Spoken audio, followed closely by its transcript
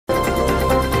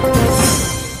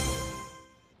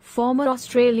Former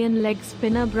Australian leg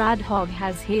spinner Brad Hogg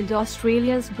has hailed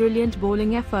Australia's brilliant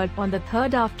bowling effort on the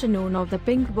third afternoon of the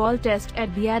pink ball test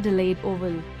at the Adelaide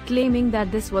Oval, claiming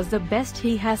that this was the best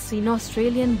he has seen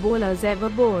Australian bowlers ever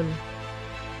bowl.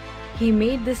 He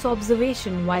made this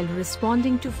observation while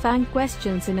responding to fan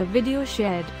questions in a video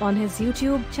shared on his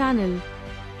YouTube channel.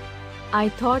 "I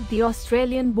thought the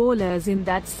Australian bowlers in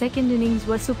that second innings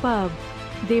were superb.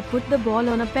 They put the ball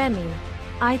on a penny.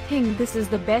 I think this is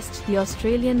the best the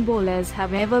Australian bowlers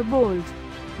have ever bowled.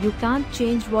 You can't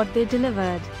change what they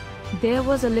delivered. There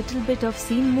was a little bit of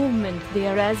seam movement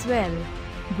there as well,"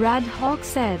 Brad Hogg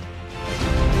said.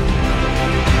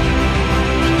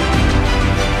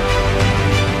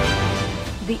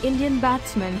 The Indian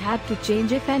batsman had to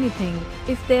change if anything.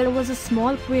 If there was a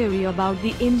small query about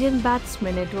the Indian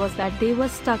batsmen, it was that they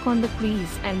were stuck on the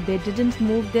crease and they didn't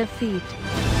move their feet.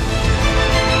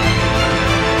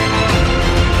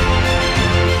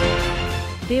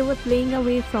 They were playing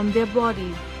away from their body.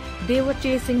 They were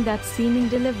chasing that seaming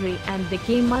delivery and they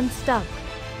came unstuck.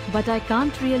 But I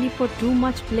can't really put too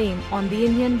much blame on the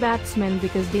Indian batsmen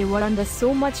because they were under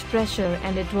so much pressure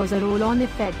and it was a roll-on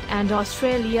effect and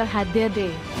Australia had their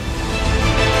day.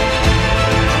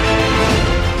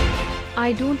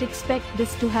 I don't expect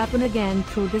this to happen again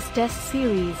through this test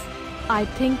series. I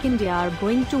think India are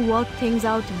going to work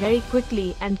things out very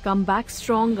quickly and come back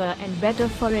stronger and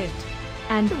better for it.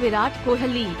 And Virat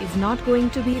Kohli is not going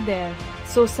to be there,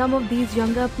 so some of these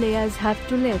younger players have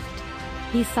to lift.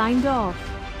 He signed off.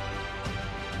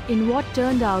 In what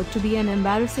turned out to be an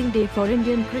embarrassing day for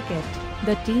Indian cricket,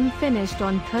 the team finished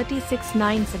on 36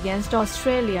 nines against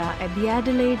Australia at the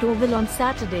Adelaide Oval on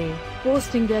Saturday,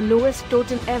 posting their lowest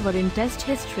total ever in Test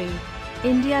history.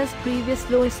 India's previous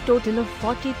lowest total of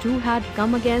 42 had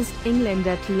come against England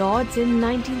at Lord's in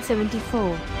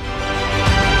 1974.